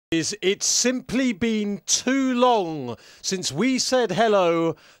It's simply been too long since we said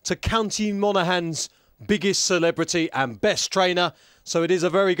hello to County Monaghan's biggest celebrity and best trainer. So it is a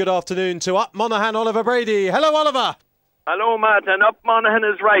very good afternoon to Up Monaghan, Oliver Brady. Hello, Oliver. Hello, Matt. And Up Monaghan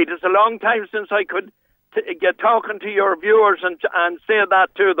is right. It's a long time since I could get talking to your viewers and say that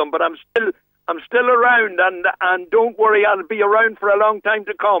to them. But I'm still around, and don't worry, I'll be around for a long time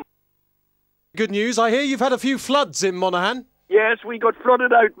to come. Good news. I hear you've had a few floods in Monaghan. Yes, we got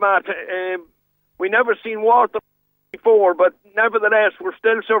flooded out, Matt. We never seen water before, but nevertheless, we're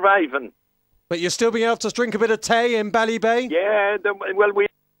still surviving. But you're still being able to drink a bit of tea in Ballybay? Yeah, well, we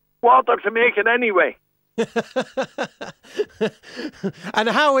have water to make it anyway. And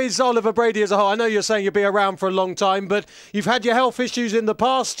how is Oliver Brady as a whole? I know you're saying you'll be around for a long time, but you've had your health issues in the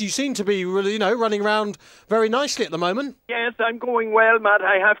past. You seem to be really, running around very nicely at the moment. Yes, I'm going well, Matt.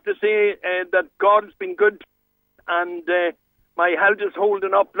 I have to say that God's been good, and my health is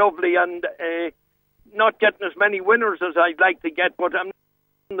holding up lovely, and not getting as many winners as I'd like to get, but I'm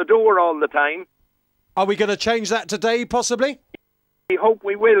in the door all the time. Are we going to change that today, possibly? I hope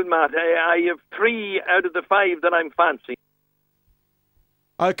we will, Matt. I have 3 out of the 5 that I'm fancy.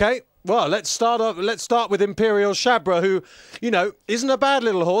 Okay, well, let's start with Imperial Shabra, who, isn't a bad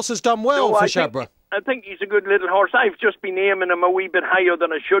little horse, has done well for Shabra. I think he's a good little horse. I've just been aiming him a wee bit higher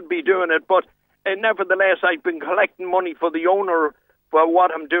than I should be doing it, but nevertheless, I've been collecting money for the owner for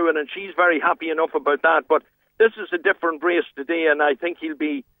what I'm doing, and she's very happy enough about that. But this is a different race today, and I think he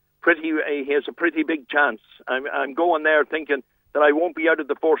has a pretty big chance. I'm going there thinking that I won't be out of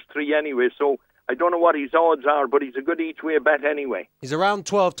the first 3 anyway, so I don't know what his odds are, but he's a good each-way bet anyway. He's around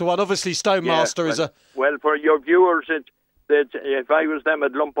 12 to 1. Obviously, Stonemaster is a... Well, for your viewers, that if I was them,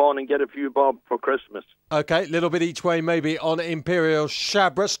 I'd lump on and get a few bob for Christmas. Okay, a little bit each way maybe on Imperial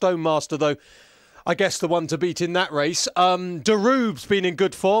Shabra. Stonemaster, though, I guess the one to beat in that race. Darube's been in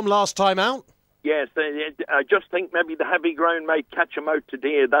good form last time out. Yes, I just think maybe the heavy ground might catch him out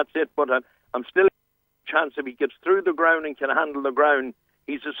today. That's it, but I'm still a chance if he gets through the ground and can handle the ground.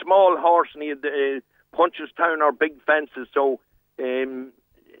 He's a small horse, and he Punchestown are big fences, so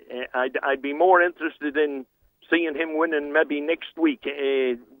I'd be more interested in seeing him winning maybe next week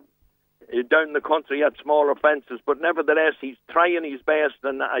down the country at smaller fences. But nevertheless, he's trying his best,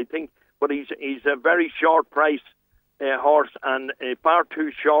 and I think, but he's a very short price horse, and far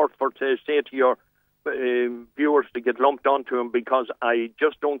too short to say to your viewers to get lumped onto him, because I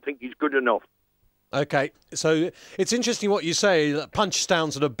just don't think he's good enough. Okay, so it's interesting what you say, that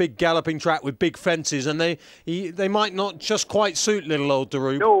Punchestown's at a big galloping track with big fences, and they might not just quite suit little old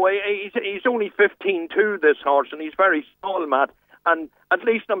Darube. No, he's only 15-2, this horse, and he's very small, Matt. And at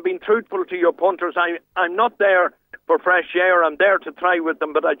least I'm being truthful to your punters. I'm not there for fresh air. I'm there to try with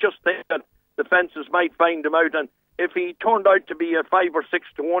them, but I just think that the fences might find him out. And if he turned out to be a 5 or 6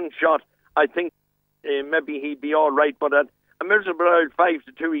 to 1 shot, I think maybe he'd be all right. But at a miserable old 5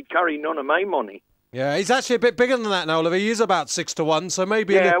 to 2, he'd carry none of my money. Yeah, he's actually a bit bigger than that now, Oliver. He is about 6 to 1, so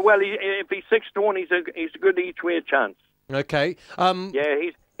maybe... Yeah, well, if he's 6 to 1, he's a good each-way chance. Okay. Yeah,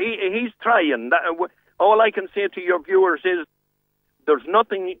 he's trying. All I can say to your viewers is there's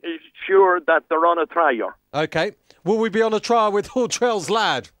nothing sure that they're on a trial. Okay. Will we be on a trial with Hordrell's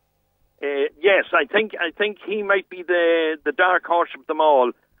Lad? Yes, I think he might be the dark horse of them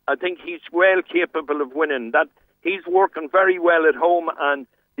all. I think he's well capable of winning. That he's working very well at home, and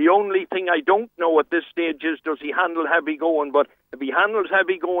the only thing I don't know at this stage is, does he handle heavy going? But if he handles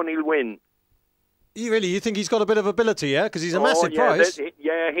heavy going, he'll win. You think he's got a bit of ability, yeah? Because he's a massive price.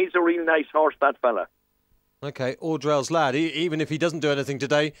 Yeah, he's a real nice horse, that fella. Okay, Hordrell's Lad, even if he doesn't do anything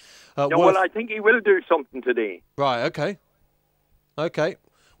today. Well, I think he will do something today. Right, okay.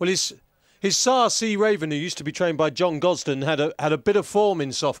 Well, his Sar Sea Raven, who used to be trained by John Gosden, had a bit of form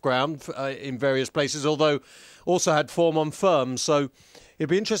in soft ground in various places, although also had form on firm. So it'd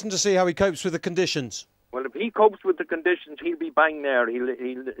be interesting to see how he copes with the conditions. Well, if he copes with the conditions, he'll be bang there.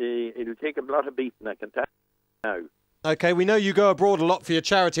 He'll take a lot of beating, I can tell you now. Okay, we know you go abroad a lot for your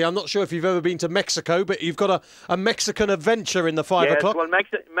charity. I'm not sure if you've ever been to Mexico, but you've got a Mexican adventure in the 5 o'clock. Yes, well,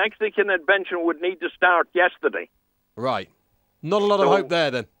 Mexican adventure would need to start yesterday. Right. Not a lot of hope there,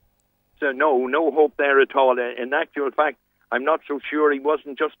 then. So no hope there at all. In actual fact, I'm not so sure. He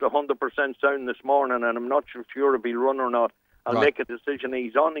wasn't just 100% sound this morning, and I'm not so sure if he'll run or not. I'll make a decision.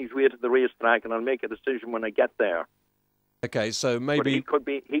 He's on his way to the racetrack, and I'll make a decision when I get there. Okay, so maybe... But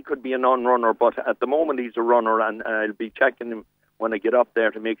he could be a non-runner, but at the moment he's a runner, and I'll be checking him when I get up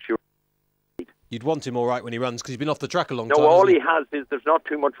there to make sure. You'd want him all right when he runs, because he's been off the track a long time. No, all he has is there's not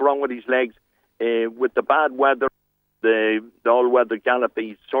too much wrong with his legs. With the bad weather, the all-weather gallop,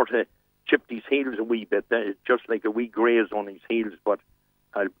 he's sort of chipped his heels a wee bit, just like a wee graze on his heels, but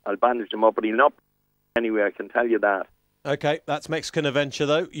I'll bandage him up, but he'll not anyway, I can tell you that. Okay, that's Mexican Adventure,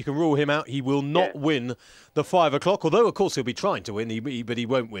 though. You can rule him out. He will not win the 5 o'clock, although, of course, he'll be trying to win, but he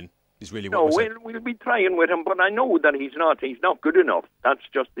won't win, is really what we're saying. We'll be trying with him, but I know that he's not good enough. That's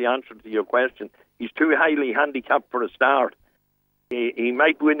just the answer to your question. He's too highly handicapped for a start. He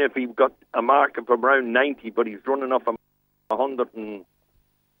might win if he got a mark of around 90, but he's running off 100 and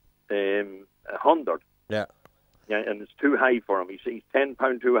 100. Yeah. Yeah, and it's too high for him. He's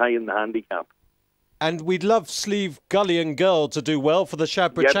 £10 too high in the handicap. And we'd love Sleeve Gullion Girl to do well for the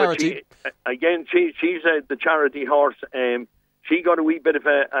Chapman charity. She's the charity horse. She got a wee bit of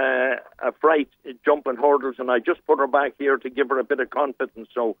a fright jumping hurdles, and I just put her back here to give her a bit of confidence.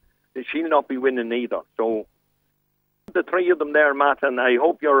 So she'll not be winning either. So the three of them there, Matt, and I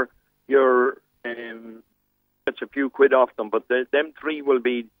hope you're gets a few quid off them. But them three will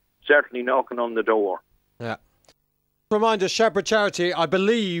be certainly knocking on the door. Yeah. Reminder, Shabra Charity, I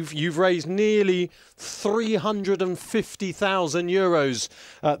believe you've raised nearly €350,000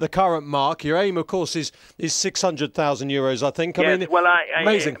 at the current mark. Your aim, of course, is €600,000, I think. Yes,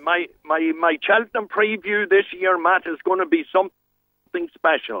 amazing. My Cheltenham preview this year, Matt, is going to be something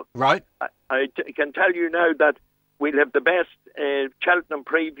special. Right. I can tell you now that we'll have the best Cheltenham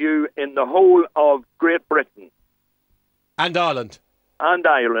preview in the whole of Great Britain. And Ireland. And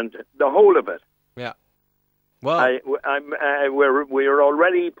Ireland, the whole of it. Yeah. Well, we're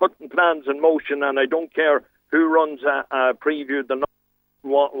already putting plans in motion, and I don't care who runs a preview, the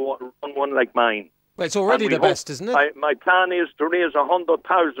one like mine. Well, it's already the best, isn't it? My plan is to raise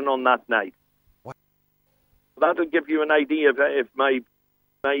 100,000 on that night. What? That'll give you an idea if my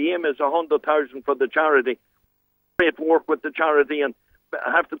aim is 100,000 for the charity. Great work with the charity, and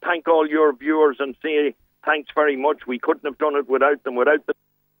I have to thank all your viewers and say thanks very much. We couldn't have done it without them, without them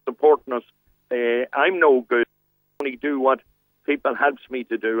supporting us. I'm no good. I only do what people helps me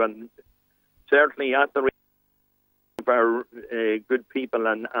to do, and certainly at the of our good people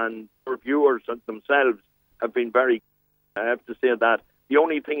and our viewers themselves have been very. I have to say that. The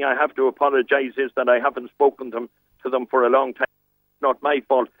only thing I have to apologise is that I haven't spoken to them for a long time. It's not my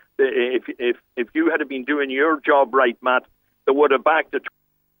fault. If you had been doing your job right, Matt, they would have backed the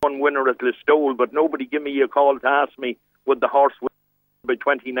one winner at Listowel, but nobody gave me a call to ask me would the horse win by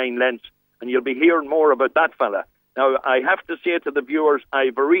 29 lengths. And you'll be hearing more about that fella. Now, I have to say to the viewers, I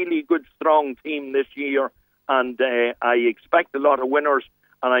have a really good, strong team this year, and I expect a lot of winners,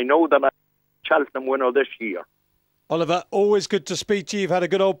 and I know that I'm a Cheltenham winner this year. Oliver, always good to speak to you. You've had a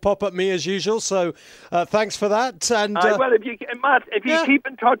good old pop at me as usual, so thanks for that. And well, Matt, if you keep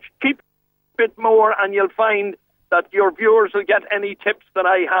in touch, keep a bit more, and you'll find that your viewers will get any tips that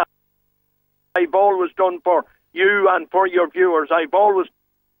I have. I've always done for you and for your viewers. I've always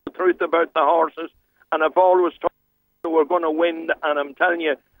the truth about the horses, and I've always told you we're going to win, and I'm telling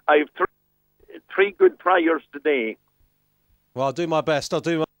you, I have three good priors today. Well, I'll do my best. I'll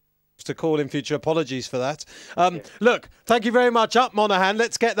do my best to call in future. Apologies for that. Look, thank you very much. Up Monaghan.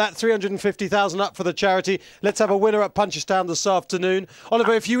 Let's get that 350,000 up for the charity. Let's have a winner at Punchestown this afternoon.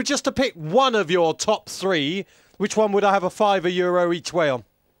 Oliver, if you were just to pick one of your top three, which one would I have a €5 each way on?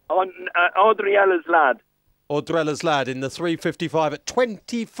 On Audrey Ella's Lad. Or Drella's Lad in the 355 at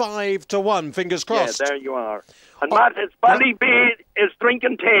 25 to 1. Fingers crossed. Yeah, there you are. And Matt, it's Ballybee is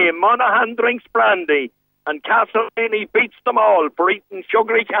drinking tea, Monaghan drinks brandy, and Castlemaine beats them all for eating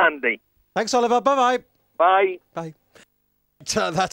sugary candy. Thanks, Oliver. Bye-bye. Bye. Bye. That